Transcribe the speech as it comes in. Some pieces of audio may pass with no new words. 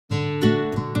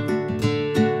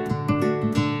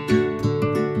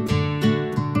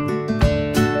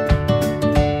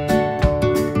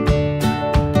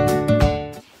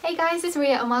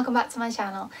welcome back to my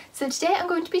channel. So today I'm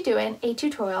going to be doing a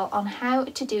tutorial on how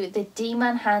to do the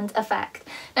demon hand effect.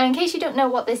 Now in case you don't know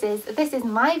what this is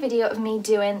my video of me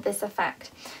doing this effect.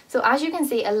 So as you can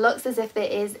see, it looks as if there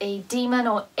is a demon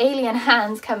or alien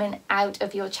hand coming out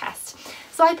of your chest.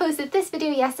 So I posted this video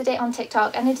yesterday on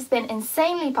TikTok and it has been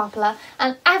insanely popular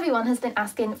and everyone has been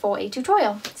asking for a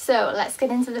tutorial. So let's get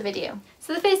into the video.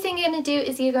 So the first thing you're going to do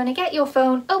is you're going to get your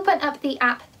phone, open up the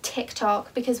app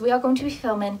TikTok, because we are going to be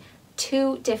filming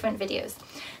 2 different videos.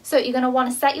 So you're going to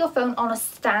want to set your phone on a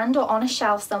stand or on a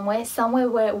shelf somewhere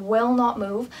where it will not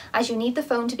move, as you need the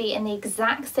phone to be in the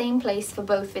exact same place for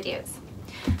both videos.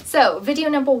 So video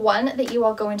number 1 that you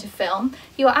are going to film,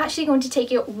 you are actually going to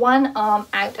take your one arm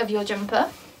out of your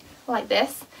jumper like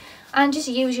this and just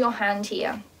use your hand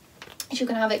here. You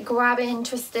can have it grabbing,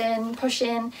 twisting,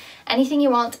 pushing, anything you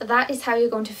want. That is how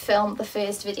you're going to film the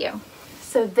first video.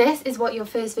 So this is what your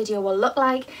first video will look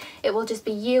like. It will just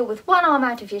be you with one arm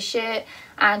out of your shirt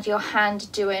and your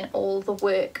hand doing all the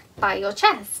work by your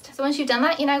chest. So once you've done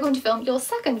that, you're now going to film your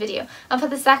second video. And for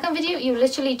the second video, you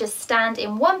literally just stand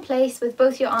in one place with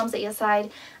both your arms at your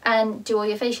side and do all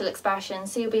your facial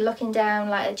expressions. So you'll be looking down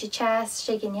like at your chest,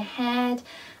 shaking your head.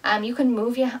 You can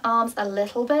move your arms a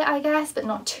little bit, I guess, but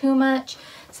not too much.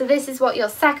 So this is what your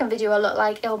second video will look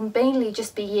like. It'll mainly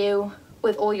just be you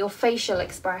with all your facial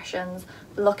expressions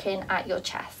looking at your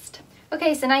chest.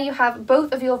 Okay, so now you have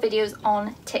both of your videos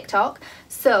on TikTok.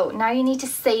 So now you need to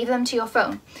save them to your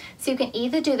phone. So you can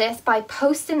either do this by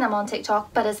posting them on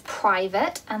TikTok but as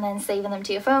private and then saving them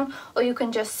to your phone, or you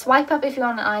can just swipe up if you're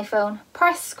on an iPhone,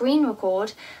 press screen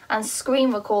record and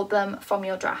screen record them from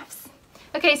your drafts.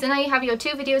 Okay, so now you have your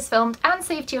 2 videos filmed and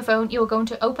saved to your phone. You're going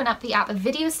to open up the app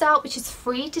Video Start, which is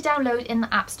free to download in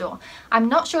the App Store. I'm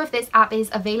not sure if this app is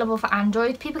available for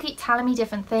Android. People keep telling me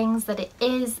different things, that it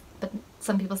is, but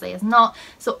some people say it's not.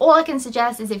 So all I can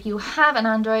suggest is if you have an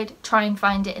Android, try and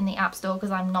find it in the App Store,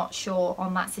 because I'm not sure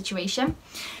on that situation.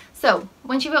 So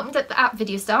once you've opened up the app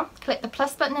Video Star, click the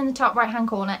plus button in the top right hand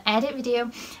corner, edit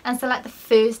video, and select the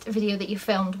first video that you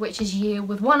filmed, which is you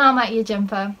with one arm out of your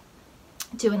jumper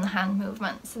doing the hand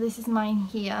movement. So this is mine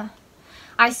here.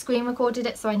 I screen recorded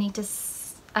it, so I need to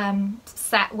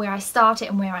set where I start it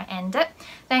and where I end it.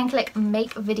 Then click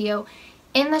make video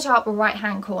in the top right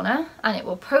hand corner and it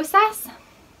will process.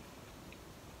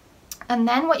 And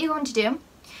then what you're going to do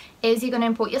is you're going to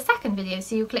import your second video.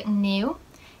 So you click new,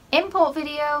 import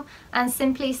video, and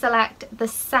simply select the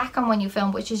second one you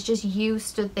filmed, which is just you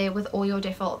stood there with all your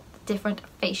different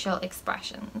facial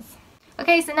expressions.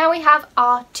 Okay, so now we have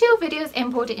our 2 videos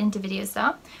imported into Video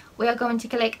Star. We are going to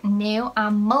click new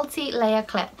and multi-layer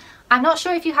clip. I'm not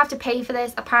sure if you have to pay for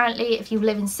this. Apparently if you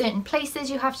live in certain places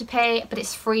you have to pay, but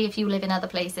it's free if you live in other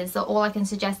places. So all I can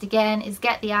suggest again is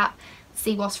get the app,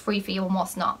 see what's free for you and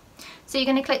what's not. So you're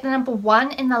going to click the number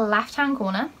 1 in the left hand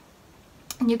corner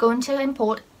and you're going to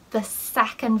import the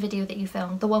second video that you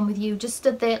filmed, the one with you just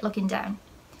stood there looking down.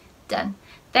 Done.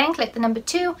 Then click the number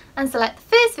 2 and select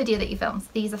the first video that you filmed.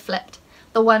 These are flipped.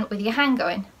 The one with your hand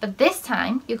going, but this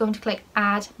time you're going to click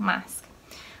add mask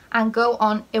and go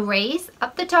on erase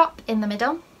up the top in the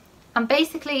middle and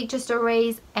basically just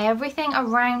erase everything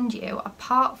around you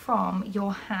apart from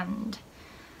your hand.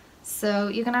 So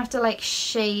you're gonna have to like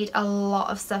shade a lot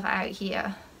of stuff out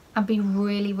here and be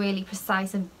really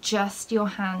precise of just your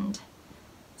hand.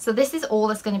 So this is all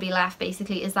that's going to be left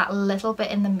basically, is that little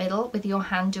bit in the middle with your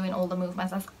hand doing all the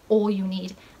movements. That's all you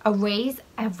need. Erase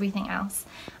everything else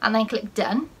and then click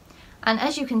done. And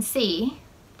as you can see,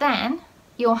 then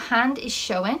your hand is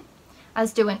showing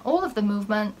as doing all of the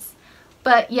movements,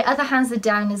 but your other hands are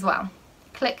down as well.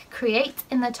 Click create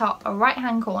in the top right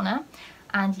hand corner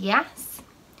and yes.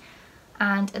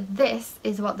 And this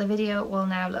is what the video will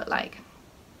now look like.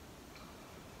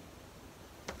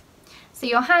 So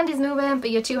your hand is moving,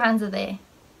 but your 2 hands are there.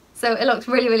 So it looks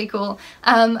really cool.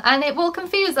 And it will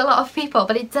confuse a lot of people,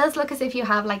 but it does look as if you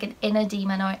have like an inner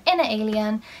demon or inner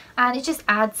alien, and it just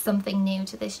adds something new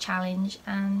to this challenge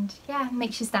and yeah,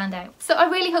 makes you stand out. So I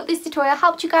really hope this tutorial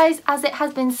helped you guys, as it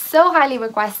has been so highly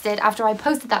requested after I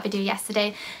posted that video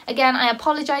yesterday. Again, I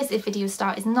apologise if Video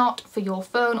Start is not for your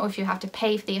phone or if you have to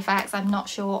pay for the effects. I'm not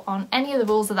sure on any of the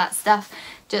rules of that stuff.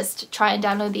 Just try and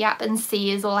download the app and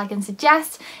see is all I can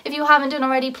suggest. If you haven't done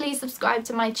already, please subscribe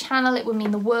to my channel, it would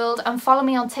mean the world, and follow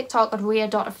me on TikTok at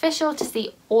ria.official to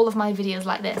see all of my videos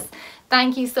like this.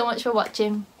 Thank you so much for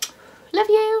watching. Love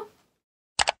you!